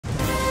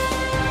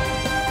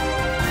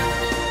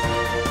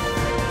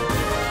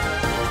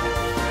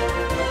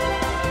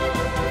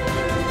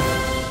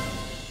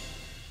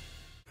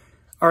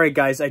All right,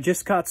 guys, I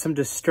just got some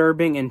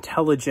disturbing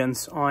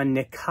intelligence on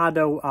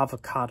Nikocado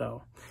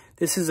Avocado.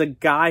 This is a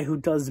guy who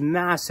does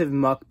massive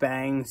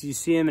mukbangs. You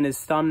see him in his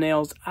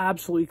thumbnails,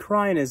 absolutely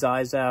crying his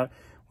eyes out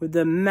with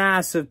a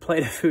massive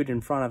plate of food in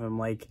front of him.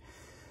 Like,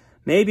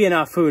 maybe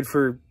enough food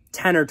for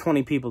 10 or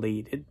 20 people to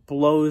eat. It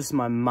blows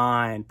my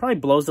mind. Probably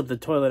blows up the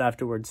toilet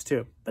afterwards,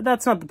 too. But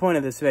that's not the point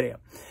of this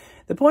video.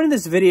 The point of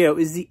this video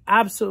is the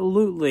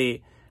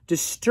absolutely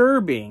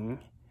disturbing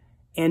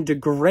and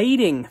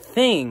degrading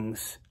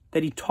things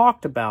that he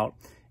talked about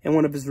in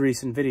one of his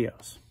recent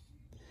videos.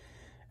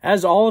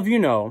 As all of you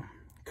know,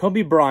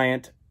 Kobe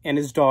Bryant and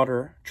his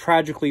daughter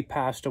tragically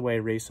passed away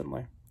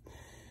recently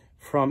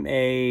from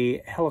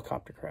a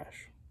helicopter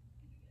crash.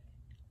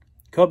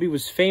 Kobe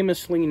was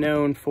famously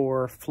known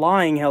for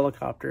flying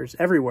helicopters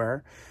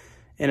everywhere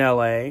in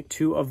LA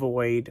to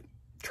avoid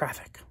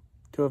traffic,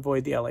 to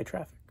avoid the LA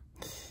traffic.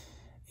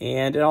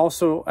 And it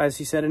also, as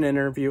he said in an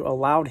interview,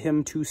 allowed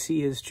him to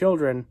see his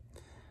children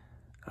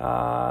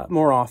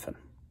more often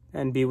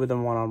and be with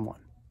them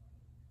one-on-one,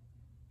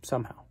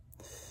 somehow.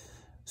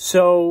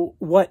 So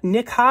what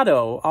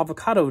Nikocado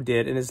Avocado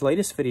did in his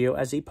latest video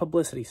as a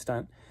publicity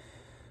stunt,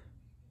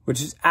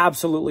 which is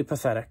absolutely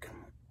pathetic,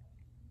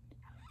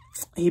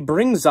 he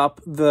brings up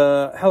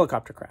the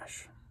helicopter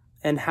crash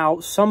and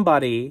how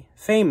somebody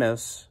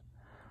famous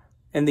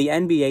in the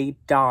NBA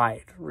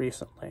died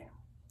recently,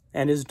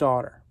 and his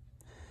daughter.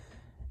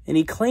 And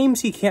he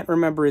claims he can't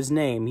remember his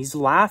name. He's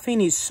laughing,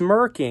 he's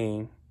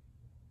smirking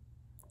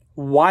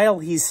while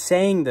he's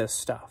saying this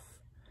stuff.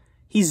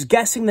 He's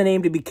guessing the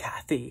name to be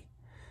Kathy,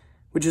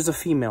 which is a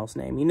female's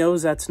name. He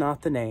knows that's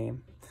not the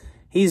name.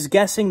 He's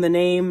guessing the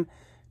name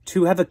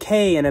to have a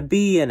K and a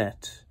B in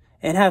it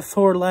and have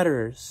 4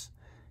 letters.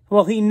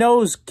 Well, he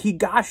knows,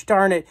 gosh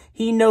darn it,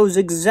 he knows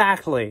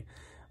exactly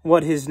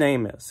what his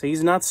name is.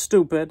 He's not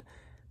stupid.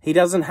 He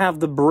doesn't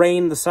have the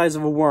brain the size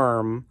of a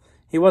worm.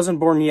 He wasn't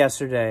born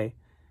yesterday.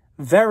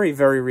 Very,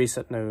 very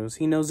recent news.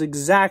 He knows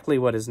exactly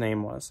what his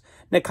name was.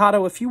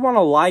 Nikocado, if you want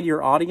to lie to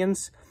your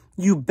audience,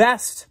 you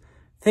best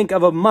think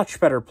of a much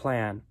better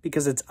plan,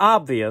 because it's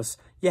obvious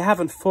you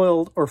haven't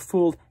foiled or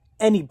fooled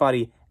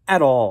anybody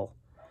at all.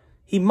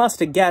 He must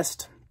have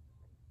guessed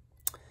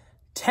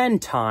 10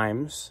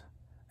 times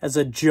as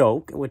a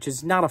joke, which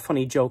is not a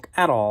funny joke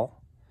at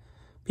all.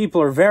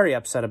 People are very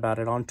upset about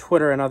it on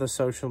Twitter and other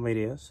social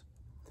medias.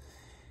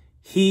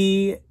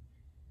 He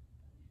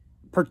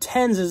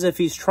pretends as if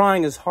he's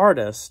trying his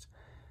hardest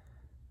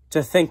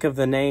to think of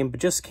the name, but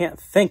just can't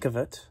think of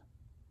it.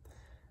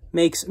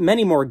 Makes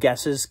many more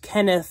guesses.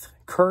 Kenneth,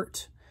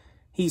 Kurt.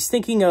 He's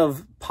thinking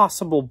of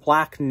possible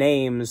black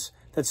names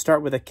that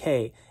start with a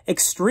K.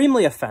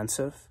 Extremely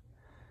offensive.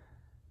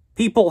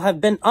 People have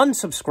been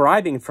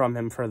unsubscribing from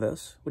him for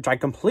this, which I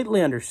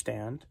completely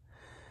understand.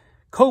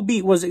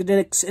 Kobe was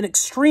an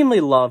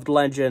extremely loved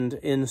legend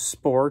in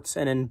sports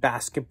and in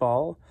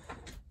basketball.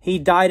 He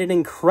died an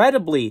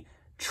incredibly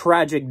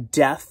tragic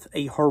death,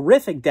 a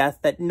horrific death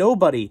that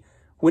nobody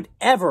would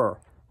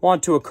ever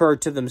want to occur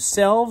to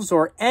themselves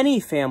or any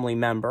family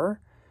member.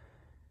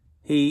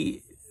 Him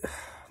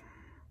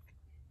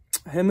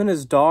and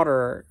his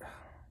daughter,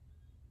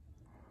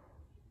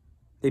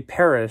 they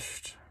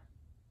perished,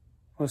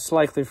 most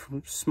likely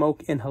from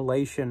smoke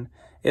inhalation,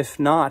 if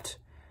not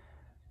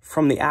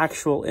from the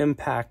actual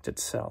impact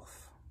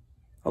itself,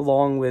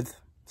 along with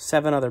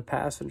 7 other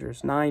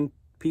passengers, 9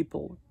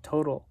 people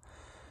total,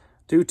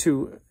 due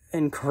to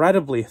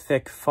incredibly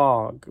thick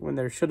fog, when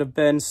there should have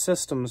been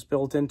systems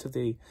built into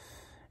the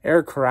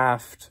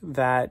aircraft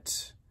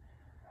that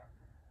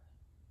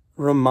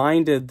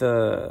reminded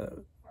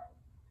the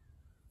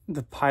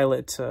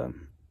pilot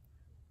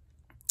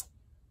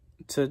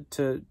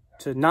to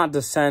not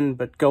descend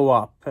but go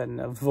up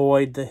and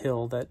avoid the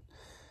hill that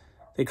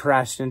they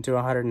crashed into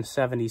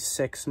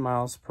 176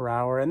 miles per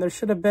hour. And there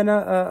should have been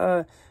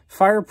a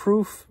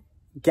fireproof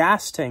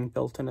gas tank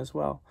built in as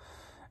well.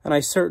 And I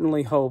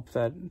certainly hope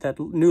that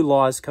new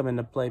laws come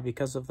into play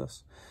because of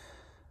this.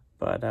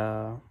 But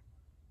I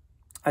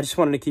just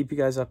wanted to keep you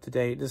guys up to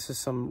date. This is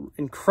some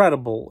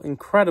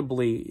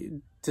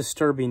incredibly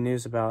disturbing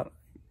news about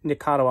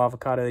Nikocado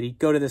Avocado, that he'd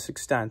go to this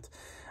extent.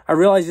 I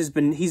realize he's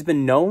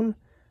been known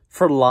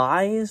for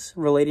lies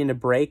relating to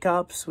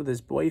breakups with his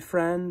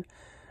boyfriend,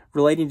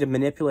 relating to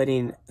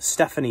manipulating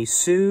Stephanie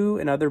Sue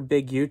and other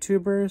big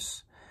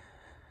YouTubers.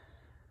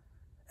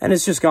 And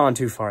it's just gone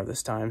too far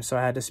this time, so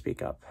I had to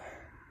speak up.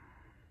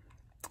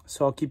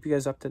 So I'll keep you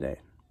guys up to date.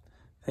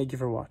 Thank you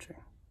for watching.